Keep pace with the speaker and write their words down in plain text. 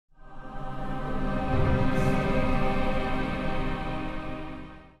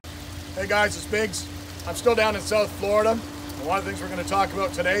Hey guys, it's Biggs. I'm still down in South Florida, and one of the things we're going to talk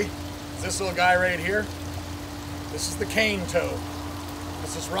about today is this little guy right here. This is the cane toad.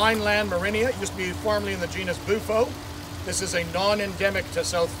 This is Rhineland marinia. It used to be formerly in the genus Bufo. This is a non-endemic to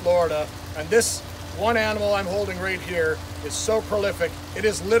South Florida, and this one animal I'm holding right here is so prolific, it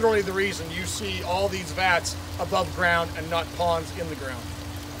is literally the reason you see all these vats above ground and not ponds in the ground.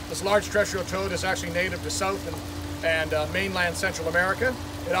 This large terrestrial toad is actually native to South and mainland Central America.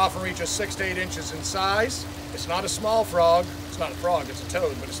 It often reaches 6 to 8 inches in size. It's not a small frog. It's not a frog, it's a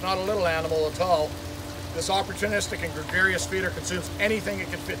toad, but it's not a little animal at all. This opportunistic and gregarious feeder consumes anything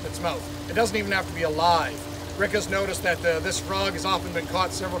it can fit in its mouth. It doesn't even have to be alive. Rick has noticed that this frog has often been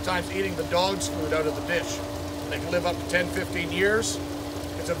caught several times eating the dog's food out of the dish. They can live up to 10, 15 years.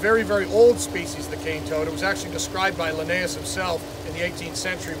 It's a very, very old species, the cane toad. It was actually described by Linnaeus himself in the 18th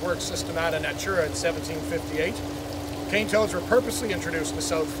century work Systemata Natura in 1758. Cane toads were purposely introduced to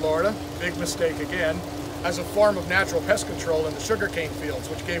South Florida, big mistake again, as a form of natural pest control in the sugarcane fields,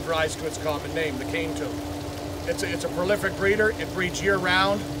 which gave rise to its common name, the cane toad. It's a prolific breeder. It breeds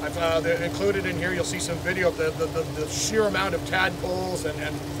year-round. I've included in here, you'll see some video of the sheer amount of tadpoles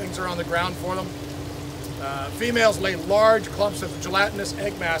and things are on the ground for them. Females lay large clumps of gelatinous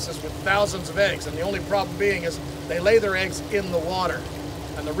egg masses with thousands of eggs, and the only problem being is they lay their eggs in the water.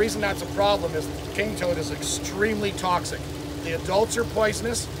 And the reason that's a problem is that the cane toad is extremely toxic. The adults are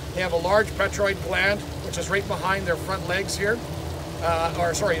poisonous. They have a large petroid gland, which is right behind their front legs here.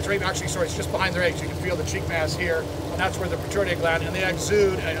 It's just behind their eggs. You can feel the cheek mass here, and that's where the pituitary gland, and they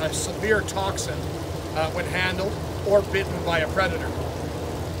exude a severe toxin when handled or bitten by a predator.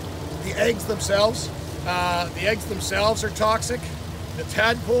 The eggs themselves are toxic. The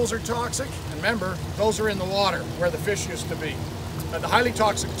tadpoles are toxic, and remember, those are in the water where the fish used to be. The highly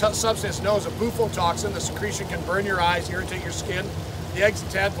toxic substance known as a bufotoxin. The secretion can burn your eyes, irritate your skin. The eggs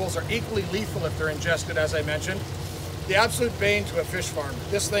and tadpoles are equally lethal if they're ingested, as I mentioned. The absolute bane to a fish farm.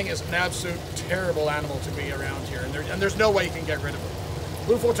 This thing is an absolute terrible animal to be around here, and there's no way you can get rid of it.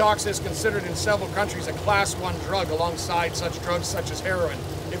 Bufotoxin is considered in several countries a Class 1 drug alongside such drugs such as heroin.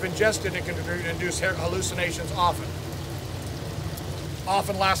 If ingested, it can induce hallucinations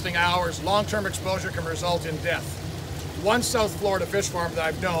often lasting hours. Long-term exposure can result in death. One South Florida fish farm that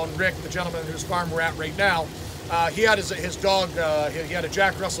I've known, Rick, the gentleman whose farm we're at right now, he had his dog, he had a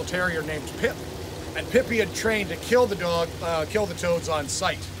Jack Russell Terrier named Pip. And Pip he had trained to kill the toads on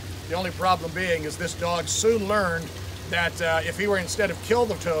sight. The only problem being is this dog soon learned that if he were instead of kill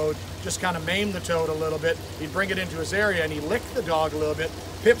the toad, just kind of maim the toad a little bit, he'd bring it into his area and he licked the dog a little bit.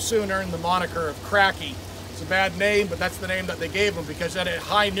 Pip soon earned the moniker of Cracky. It's a bad name, but that's the name that they gave him because at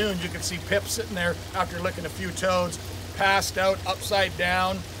high noon you could see Pip sitting there after licking a few toads, passed out, upside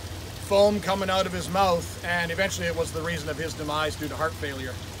down, foam coming out of his mouth, and eventually it was the reason of his demise due to heart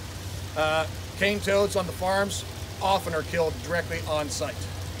failure. Cane toads on the farms often are killed directly on site.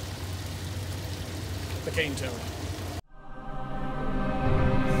 The cane toad.